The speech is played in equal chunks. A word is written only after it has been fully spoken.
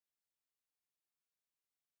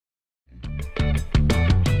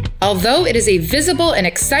Although it is a visible and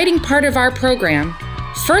exciting part of our program,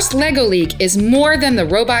 First LEGO League is more than the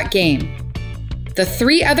robot game. The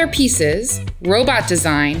three other pieces, robot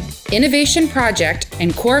design, innovation project,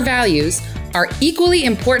 and core values, are equally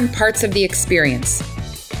important parts of the experience.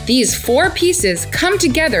 These four pieces come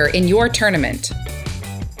together in your tournament.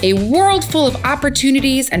 A world full of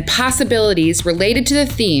opportunities and possibilities related to the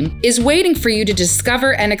theme is waiting for you to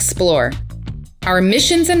discover and explore. Our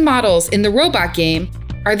missions and models in the robot game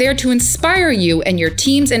are there to inspire you and your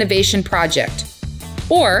team's innovation project.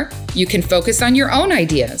 Or you can focus on your own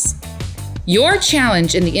ideas. Your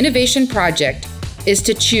challenge in the innovation project is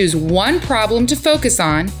to choose one problem to focus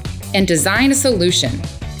on and design a solution.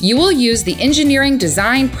 You will use the engineering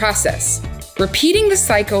design process, repeating the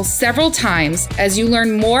cycle several times as you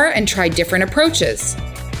learn more and try different approaches.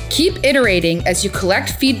 Keep iterating as you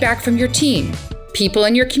collect feedback from your team, people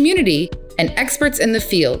in your community, and experts in the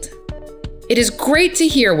field. It is great to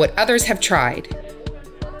hear what others have tried.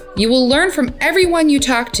 You will learn from everyone you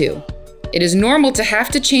talk to. It is normal to have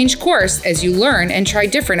to change course as you learn and try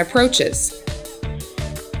different approaches.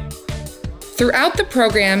 Throughout the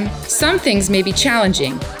program, some things may be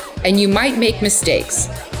challenging, and you might make mistakes.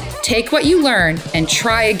 Take what you learn and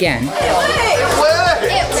try again.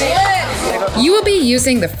 You will be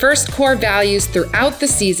using the first core values throughout the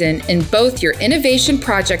season in both your innovation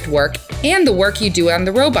project work and the work you do on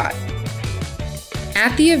the robot.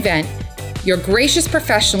 At the event, your gracious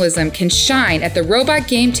professionalism can shine at the robot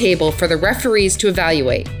game table for the referees to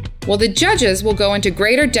evaluate, while the judges will go into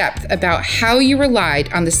greater depth about how you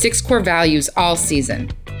relied on the 6 core values all season.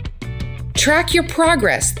 Track your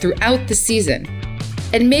progress throughout the season,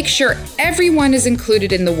 and make sure everyone is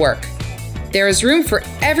included in the work. There is room for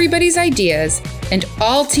everybody's ideas, and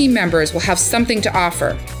all team members will have something to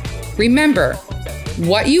offer. Remember,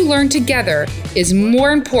 what you learn together is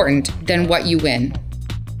more important than what you win.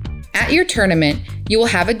 At your tournament, you will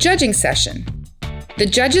have a judging session. The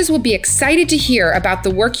judges will be excited to hear about the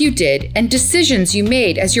work you did and decisions you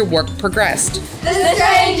made as your work progressed. The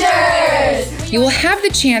strangers! You will have the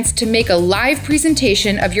chance to make a live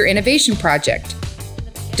presentation of your innovation project.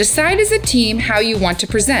 Decide as a team how you want to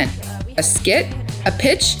present, a skit, a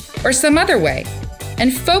pitch, or some other way,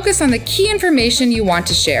 and focus on the key information you want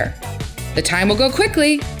to share. The time will go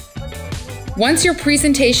quickly. Once your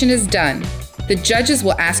presentation is done, the judges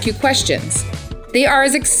will ask you questions. They are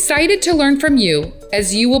as excited to learn from you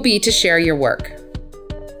as you will be to share your work.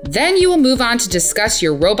 Then you will move on to discuss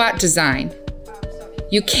your robot design.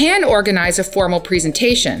 You can organize a formal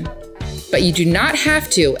presentation, but you do not have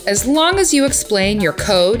to as long as you explain your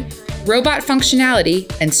code, robot functionality,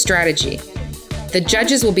 and strategy. The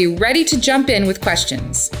judges will be ready to jump in with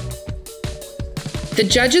questions. The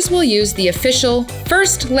judges will use the official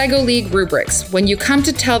First LEGO League rubrics when you come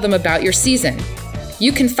to tell them about your season.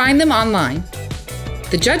 You can find them online.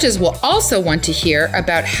 The judges will also want to hear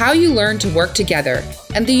about how you learned to work together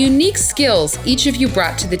and the unique skills each of you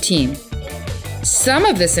brought to the team. Some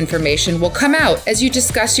of this information will come out as you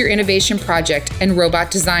discuss your innovation project and robot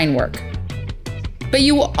design work. But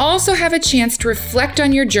you will also have a chance to reflect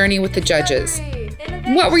on your journey with the judges.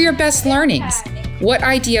 What were your best learnings? What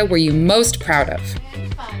idea were you most proud of? 3,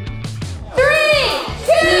 2,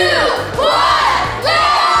 1,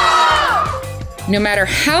 go! No matter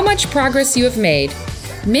how much progress you have made,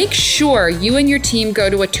 make sure you and your team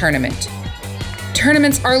go to a tournament.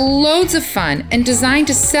 Tournaments are loads of fun and designed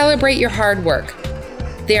to celebrate your hard work.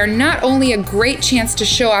 They are not only a great chance to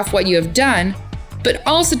show off what you have done, but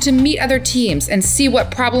also to meet other teams and see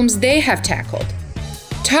what problems they have tackled.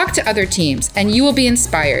 Talk to other teams and you will be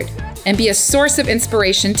inspired and be a source of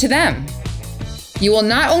inspiration to them. You will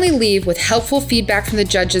not only leave with helpful feedback from the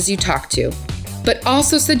judges you talk to, but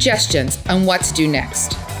also suggestions on what to do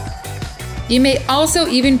next. You may also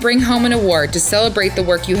even bring home an award to celebrate the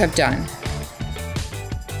work you have done.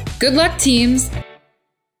 Good luck, teams!